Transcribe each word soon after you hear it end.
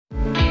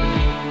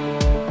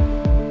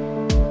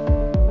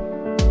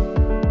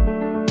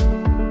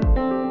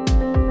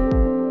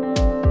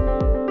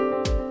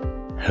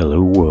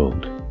Hello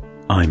world,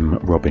 I'm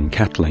Robin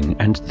Catling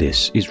and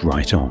this is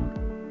Write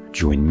On.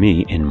 Join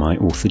me in my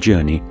author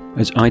journey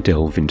as I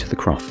delve into the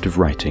craft of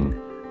writing,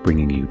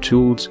 bringing you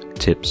tools,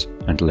 tips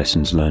and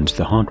lessons learned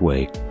the hard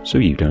way so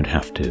you don't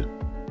have to.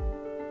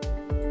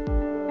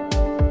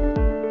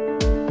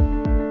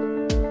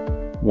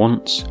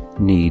 Wants,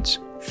 needs,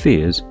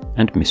 fears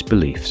and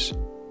misbeliefs.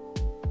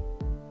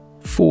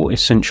 4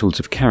 essentials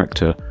of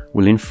character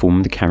will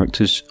inform the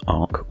character's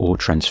arc or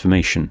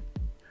transformation.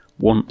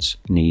 Wants,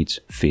 needs,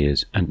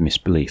 fears and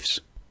misbeliefs.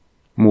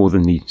 More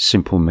than the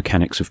simple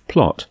mechanics of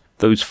plot,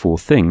 those 4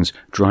 things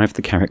drive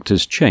the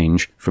character's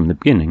change from the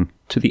beginning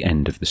to the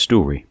end of the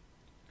story.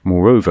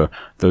 Moreover,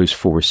 those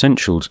 4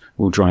 essentials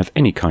will drive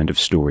any kind of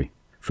story,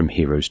 from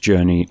hero's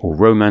journey or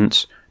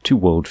romance to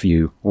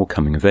worldview or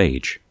coming of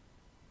age.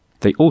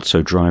 They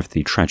also drive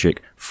the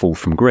tragic fall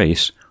from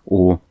grace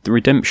or the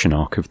redemption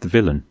arc of the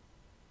villain.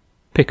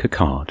 Pick a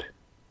card.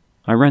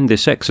 I ran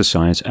this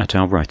exercise at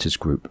our writers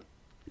group.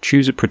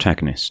 Choose a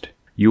protagonist,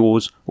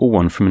 yours or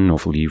one from a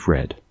novel you've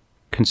read.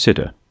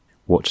 Consider,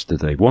 what do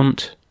they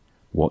want?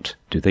 What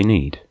do they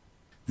need?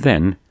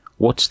 Then,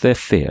 what's their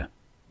fear?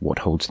 What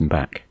holds them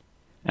back?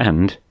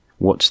 And,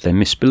 what's their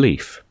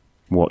misbelief?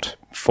 What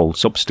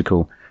false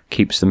obstacle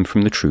keeps them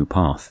from the true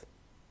path?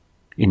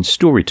 In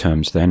story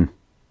terms then,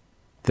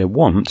 their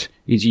want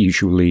is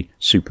usually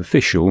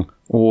superficial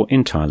or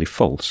entirely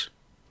false.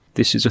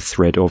 This is a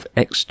thread of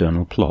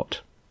external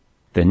plot.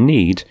 Their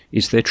need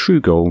is their true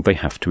goal they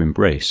have to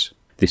embrace.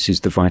 This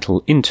is the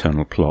vital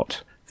internal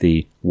plot,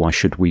 the why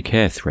should we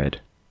care thread.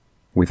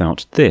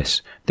 Without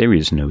this, there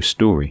is no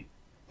story.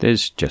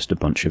 There's just a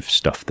bunch of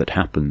stuff that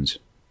happens.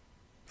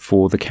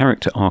 For the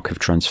character arc of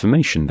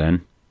transformation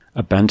then,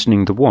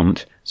 abandoning the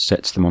want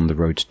sets them on the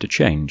road to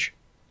change.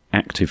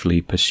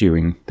 Actively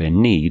pursuing their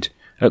need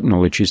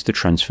acknowledges the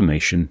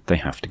transformation they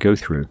have to go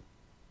through.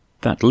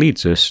 That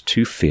leads us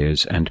to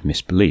fears and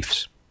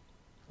misbeliefs.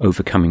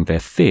 Overcoming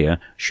their fear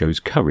shows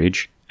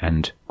courage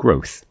and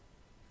growth.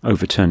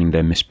 Overturning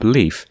their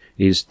misbelief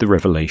is the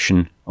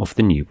revelation of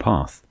the new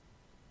path.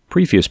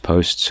 Previous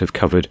posts have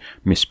covered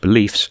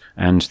misbeliefs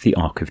and the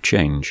arc of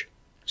change.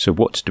 So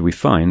what do we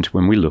find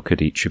when we look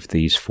at each of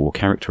these 4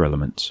 character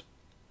elements?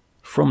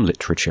 From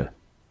literature.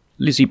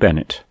 Lizzie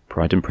Bennet,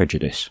 Pride and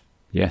Prejudice.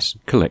 Yes,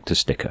 collect a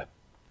sticker.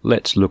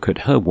 Let's look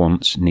at her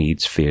wants,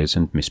 needs, fears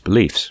and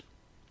misbeliefs.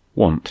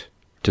 Want.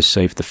 To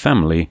save the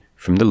family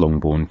from the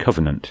Longbourn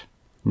Covenant.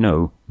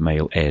 No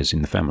male heirs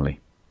in the family.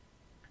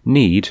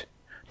 Need.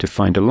 To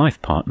find a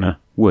life partner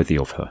worthy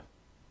of her.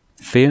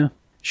 Fear.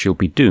 She'll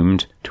be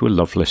doomed to a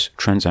loveless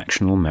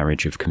transactional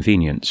marriage of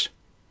convenience.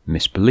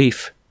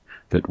 Misbelief.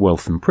 That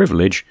wealth and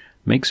privilege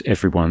makes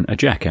everyone a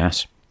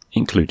jackass,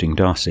 including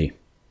Darcy.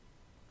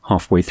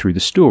 Halfway through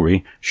the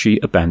story, she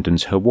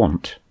abandons her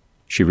want.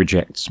 She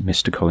rejects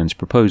Mr. Collins'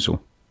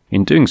 proposal.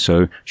 In doing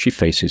so, she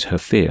faces her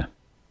fear.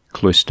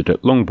 Cloistered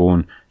at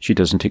Longbourn, she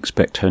doesn't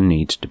expect her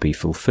need to be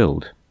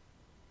fulfilled.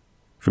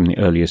 From the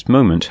earliest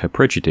moment, her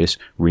prejudice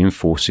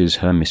reinforces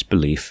her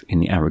misbelief in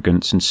the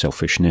arrogance and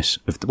selfishness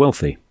of the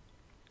wealthy.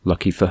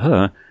 Lucky for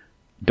her,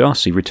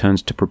 Darcy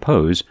returns to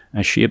propose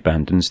as she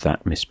abandons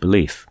that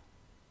misbelief.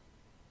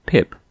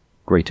 Pip,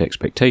 Great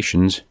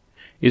Expectations,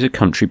 is a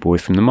country boy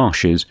from the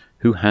marshes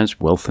who has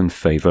wealth and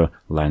favour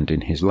land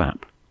in his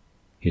lap.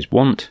 His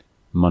want,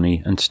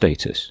 money and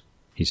status.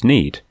 His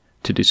need,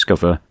 to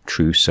discover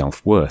true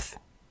self-worth.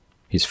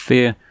 His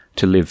fear,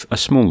 to live a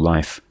small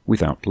life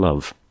without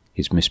love.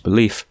 His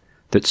misbelief,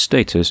 that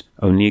status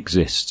only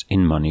exists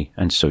in money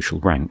and social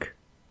rank.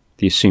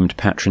 The assumed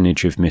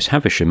patronage of Miss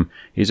Havisham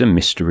is a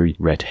mystery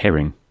red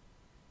herring.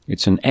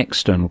 It's an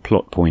external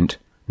plot point,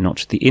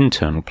 not the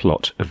internal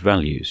plot of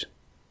values.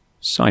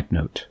 Side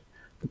note,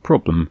 the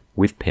problem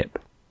with Pip.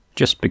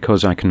 Just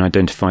because I can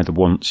identify the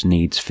wants,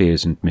 needs,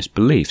 fears and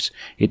misbeliefs,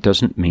 it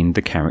doesn't mean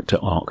the character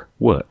arc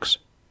works.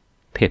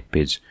 Pip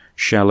is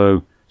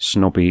shallow,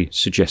 snobby,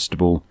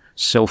 suggestible,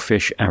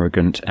 selfish,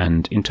 arrogant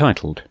and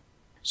entitled.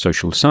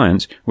 Social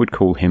science would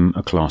call him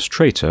a class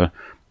traitor,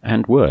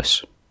 and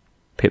worse.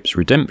 Pip's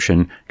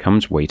redemption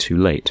comes way too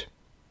late.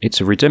 It's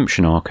a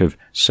redemption arc of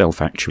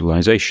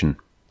self-actualization.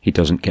 He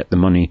doesn't get the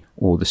money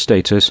or the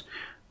status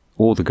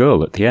or the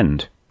girl at the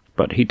end,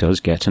 but he does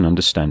get an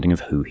understanding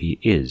of who he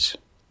is.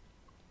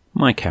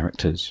 My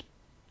characters.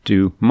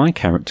 Do my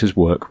characters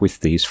work with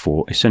these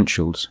 4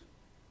 essentials?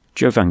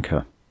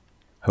 Jovanka.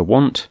 Her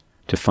want,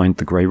 to find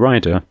the Grey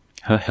Rider,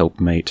 her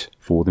helpmate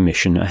for the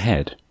mission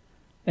ahead.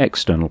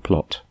 External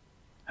plot.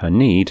 Her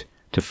need,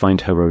 to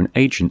find her own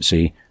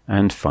agency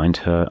and find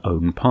her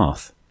own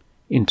path.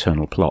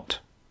 Internal plot.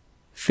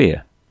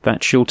 Fear,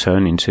 that she'll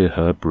turn into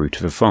her brute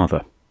of a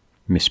father.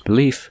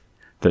 Misbelief,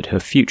 that her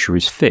future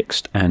is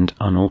fixed and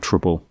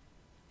unalterable.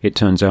 It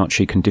turns out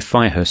she can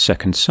defy her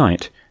second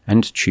sight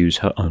and choose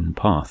her own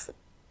path.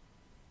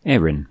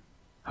 Erin.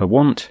 Her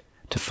want,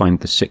 to find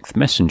the 6th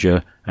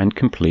messenger and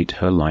complete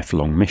her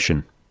lifelong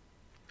mission.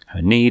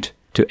 Her need,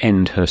 to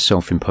end her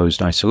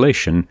self-imposed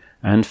isolation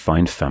and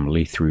find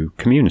family through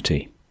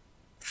community.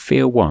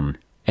 Fear 1.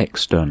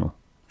 External.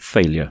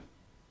 Failure.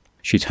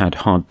 She's had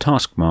hard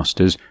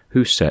taskmasters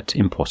who set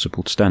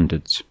impossible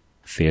standards.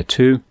 Fear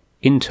 2,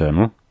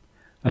 internal.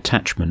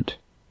 Attachment.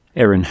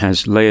 Erin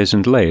has layers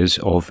and layers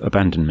of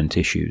abandonment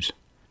issues.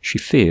 She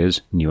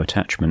fears new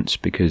attachments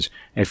because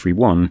every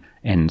one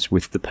ends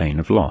with the pain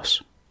of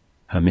loss.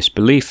 Her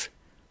misbelief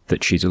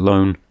that she's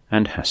alone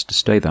and has to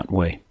stay that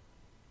way.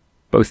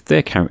 Both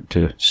their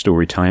character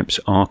story types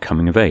are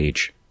coming of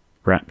age,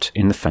 wrapped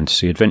in the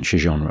fantasy adventure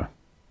genre.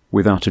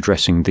 Without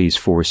addressing these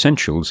 4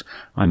 essentials,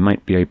 I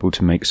might be able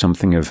to make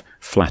something of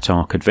flat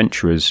arc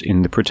adventurers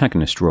in the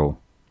protagonist role.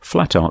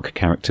 Flat arc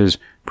characters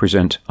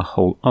present a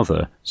whole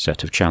other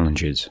set of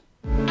challenges.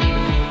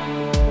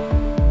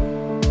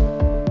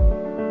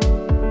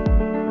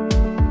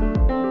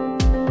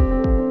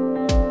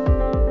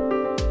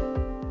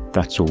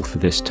 That's all for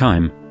this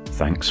time.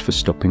 Thanks for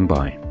stopping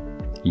by.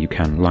 You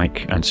can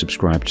like and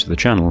subscribe to the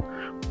channel,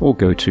 or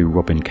go to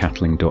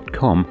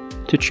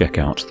robincatling.com to check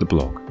out the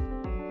blog.